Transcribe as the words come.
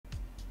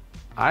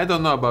I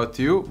don't know about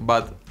you,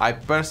 but I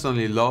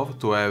personally love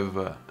to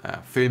have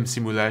film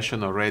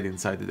simulation already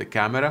inside the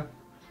camera.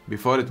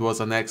 Before it was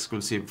an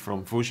exclusive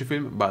from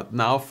Fujifilm, but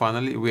now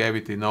finally we have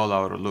it in all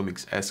our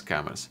Lumix S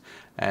cameras.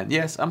 And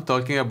yes, I'm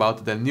talking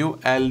about the new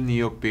L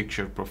Neo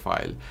picture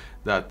profile,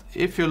 that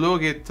if you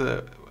look it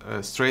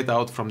straight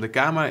out from the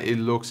camera, it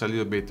looks a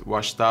little bit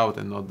washed out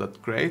and not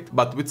that great,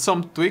 but with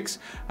some tweaks,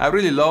 I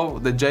really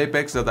love the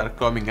JPEGs that are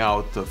coming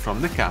out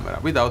from the camera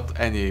without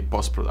any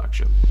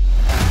post-production.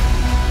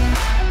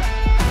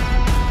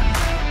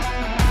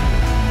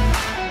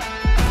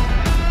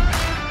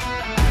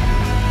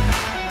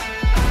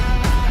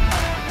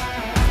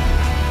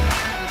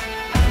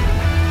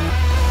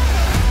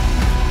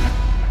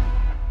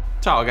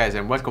 Ciao guys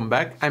and welcome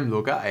back, I'm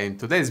Luca, and in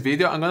today's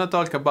video I'm gonna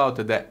talk about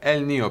the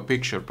El Neo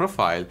picture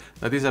profile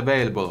that is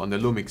available on the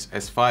Lumix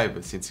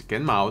S5 since it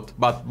came out,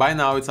 but by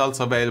now it's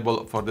also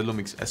available for the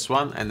Lumix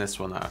S1 and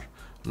S1R.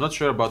 I'm not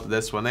sure about the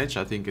S1H,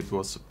 I think it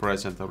was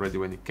present already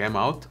when it came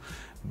out,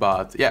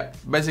 but yeah,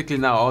 basically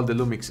now all the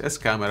Lumix S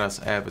cameras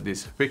have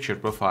this picture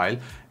profile,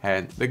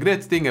 and the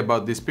great thing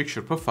about this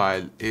picture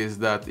profile is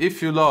that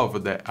if you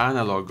love the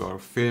analog or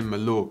film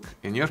look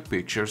in your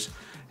pictures,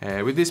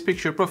 with this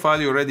picture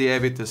profile you already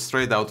have it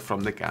straight out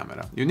from the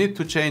camera. You need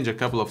to change a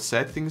couple of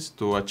settings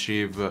to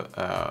achieve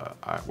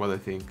what I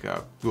think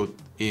a good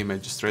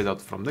image straight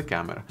out from the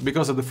camera.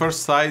 Because at the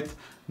first sight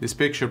this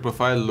picture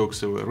profile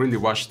looks really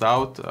washed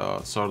out,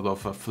 sort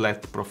of a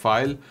flat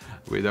profile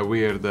with a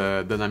weird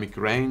dynamic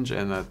range,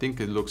 and I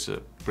think it looks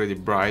pretty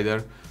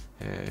brighter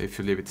if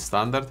you leave it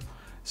standard.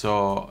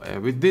 So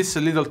with these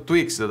little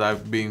tweaks that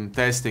I've been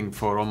testing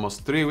for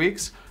almost 3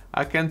 weeks,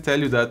 I can tell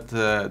you that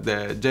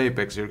the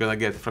JPEGs you're gonna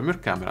get from your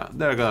camera,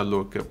 they're gonna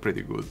look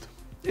pretty good,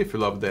 if you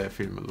love the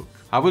film look.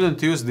 I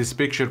wouldn't use this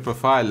picture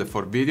profile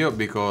for video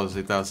because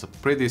it has a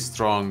pretty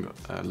strong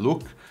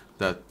look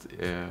that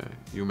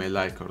you may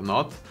like or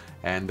not,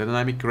 and the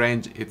dynamic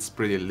range it's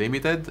pretty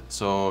limited,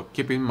 so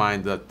keep in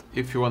mind that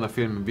if you wanna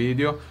film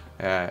video,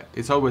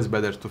 it's always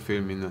better to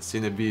film in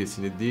Cine B,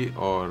 Cine D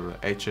or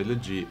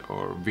HLG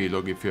or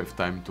Vlog if you have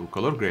time to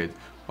color grade,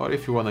 or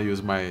if you wanna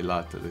use my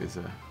LUT, that is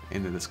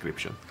in the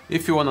description.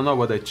 If you want to know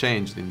what I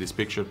changed in this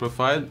picture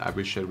profile, I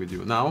will share with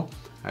you now.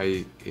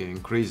 I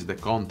increased the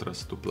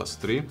contrast to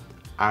 +3,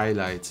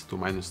 highlights to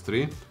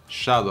 -3,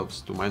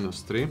 shadows to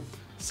 -3,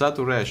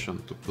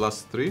 saturation to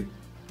 +3,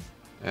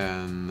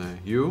 and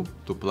hue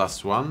to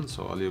 +1,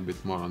 so a little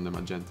bit more on the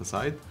magenta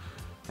side.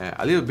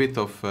 A little bit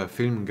of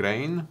film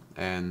grain,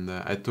 and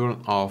I turn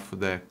off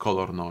the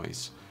color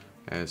noise.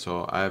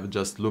 So I have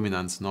just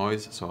luminance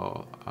noise,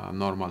 so a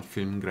normal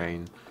film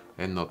grain,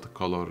 and not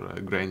color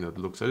grain that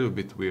looks a little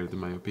bit weird in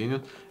my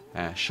opinion.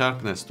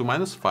 Sharpness to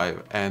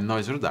 -5 and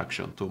noise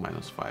reduction to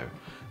 -5.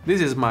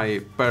 This is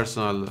my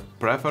personal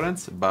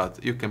preference, but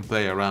you can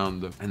play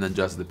around and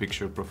adjust the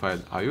picture profile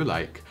how you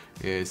like.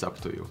 It's up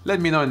to you. Let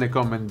me know in the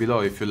comment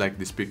below if you like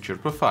this picture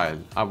profile.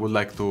 I would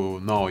like to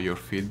know your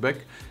feedback.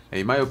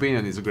 In my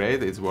opinion it's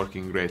great, it's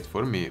working great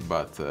for me,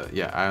 but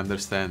yeah, I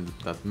understand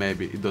that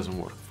maybe it doesn't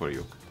work for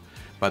you.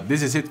 But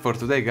this is it for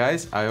today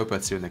guys, I hope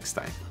I'll see you next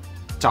time.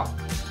 Ciao!